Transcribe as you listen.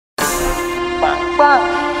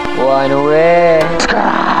One way.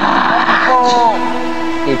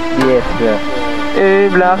 It's DSPRO. Hey,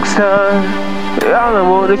 Black Star. All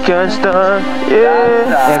about the cash star. Yeah.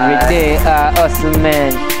 Every day I hustle,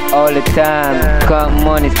 man. All the time. Count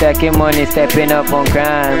money, stacking money, stepping up on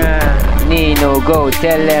crime. Need no go,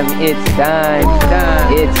 tell them it's time.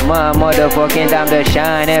 It's my motherfucking time to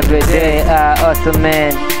shine. Every day I hustle,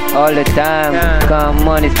 man. All the time. Count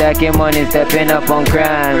money, stacking money, stepping up on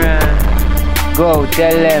crime. Go,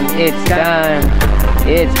 tell them it's time.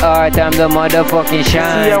 It's our time to motherfucking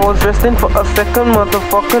shine. See, I was resting for a second,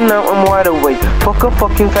 motherfucker, now I'm wide awake. Fuck a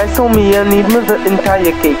fucking guy told me I need me the entire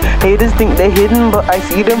cake. Haters think they hidden, but I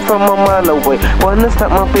see them from a mile away. Wanna stop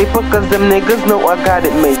my paper, cause them niggas know I got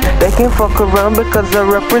it made. They can fuck around because I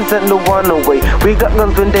represent the one away. We got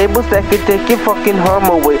guns and tables that could take your fucking harm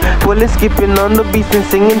away. Bullets skipping on the beats and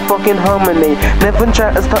singing fucking harmony. Never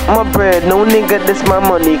try to stop my bread, no nigga, this my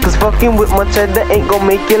money. Cause fucking with my cheddar ain't gon'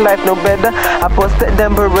 make your life no better. I posted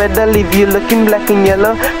them Beretta, leave you looking black and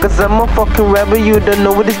yellow. Cause I'm a fucking rebel, you don't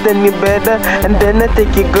know this, then you better. And then I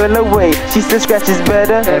take your girl away, she said Skrach is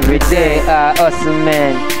better. Every day I hustle,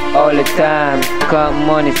 man, all the time. Count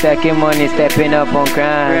money, stacking money, stepping up on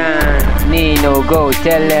crime. Need no go,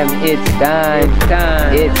 tell them it's time.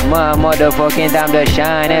 It's my motherfucking time to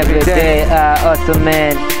shine. Every day I hustle,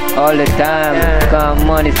 man, all the time. Count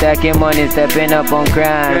money, stacking money, stepping up on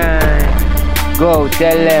crime. Go,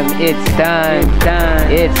 tell them it's time.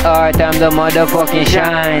 It's our time to motherfucking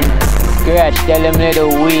shine. Skrach, tell them little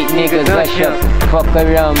weak niggas rush up. Fuck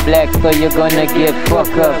around black, so you're gonna get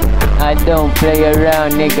fucked up. I don't play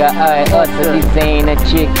around, nigga, I hustle. This ain't a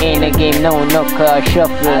chick, ain't a game, no car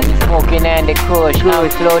shuffle. I be smoking and the kush, I'm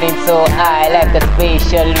floating so high like a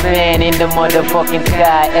spatial man in the motherfucking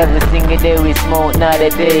sky. Every single day we smoke, not a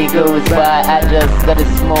day goes by. I just gotta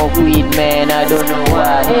smoke weed, man, I don't know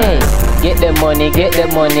why. Hey, get the money, get the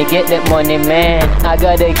money, get that money, man. I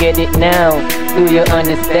gotta get it now, do you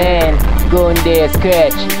understand? Go in there,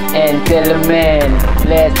 Skrach, and tell a man.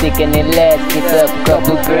 Plastic and elastic up,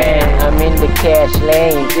 couple grand. I'm in the cash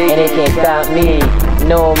lane, and they can't stop me.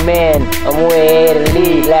 No man, I'm way ahead of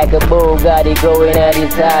lead. Like a Bugatti going at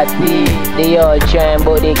his high speed. They all trying,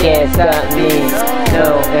 but they can't stop me.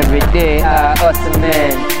 No, every day I hustle,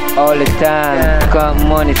 man, all the time. Count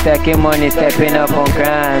money, stacking money, stepping up on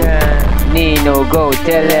crime. Need no go,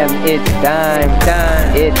 tell them it's time.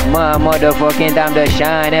 It's my motherfucking time to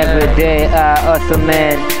shine. Every day I hustle,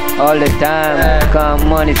 man, all the time. Count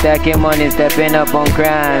money, stacking money, stepping up on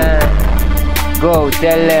crime. Go,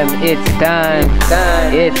 tell them it's time.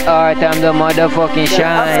 It's our time to motherfucking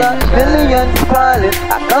shine. I got millions falling,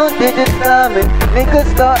 I count digits climbing. Niggas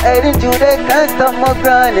start hating you, they can't stop my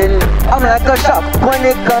grinding. I'm like a shark when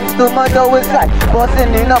it comes to my dough. It's like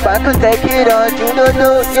busting in a bank and take it on you don't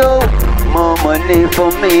know, yo. More money for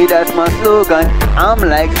me, that's my slogan. I'm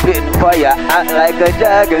like spitting fire, act like a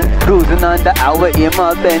dragon. Cruising on the hour in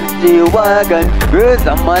my Benz G-Wagon. Girls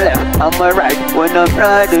on my left, on my right when I'm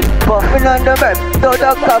riding. Puffing on the map, so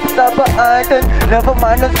the cops are behind. Never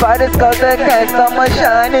mind the spiders cause they can't stop my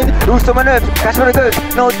shining. Lose some nerves, catch for the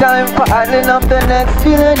goods, no time for idling. I'm the next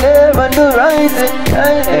billionaire on the rising.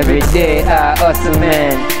 Every day I hustle,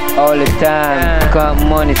 man, all the time. Count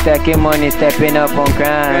money, stacking money, stepping up on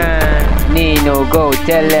crime. Need no go,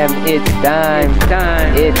 tell them it's time.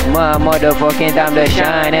 It's my motherfucking time to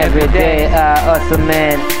shine. Every day I hustle,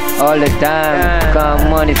 man, all the time. Count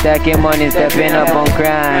money, stacking money, stepping up on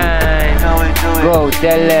crime. Go,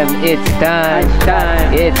 tell them it's time.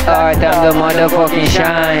 It's our time to motherfucking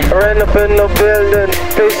shine. Ran up in the building,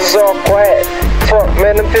 places all quiet. Fuck,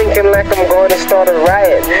 man, I'm thinking like I'm going to start a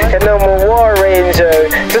riot. And I'm a war ranger,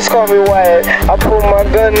 just call me Wyatt. I pull my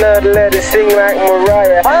gun out, let it sing like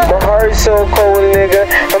Mariah. My heart's so cold,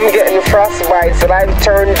 nigga, I'm getting frostbites. Life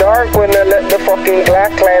turned dark when I let the fucking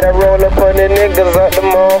Glock light. I roll up on the niggas at the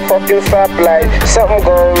motherfucking stoplight. Something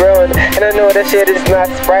gon' run, and I know that shit is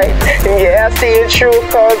not Sprite. And yeah, I see it true,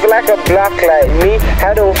 cause like a block light. Me,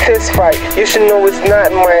 I don't fist fight, you should know it's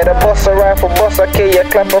not mine. I bust a rifle, bust a kill, you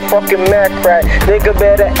clap a fucking Mac right. Nigga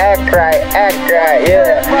better act right,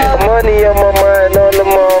 yeah. Money on my mind all the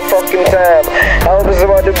motherfucking time. I was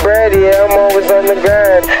about the bread, yeah, I'm always on the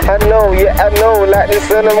grind. I know, yeah, I know, like the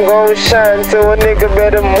sun I'm gonna shine. So a nigga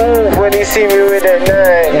better move when he see me with that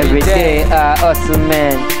nine. Every day I hustle,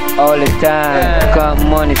 man, all the time. Count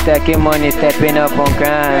money, stacking money, stepping up on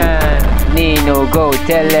crime. Need no go,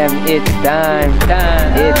 tell them it's time.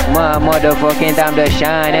 It's my motherfucking time to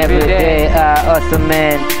shine. Every day I hustle,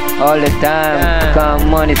 man, all the time. Count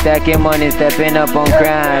money, stacking money, stepping up on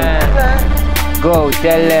crime. Go,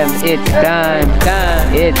 tell them it's time.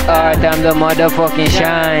 It's our time to motherfucking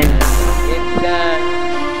shine.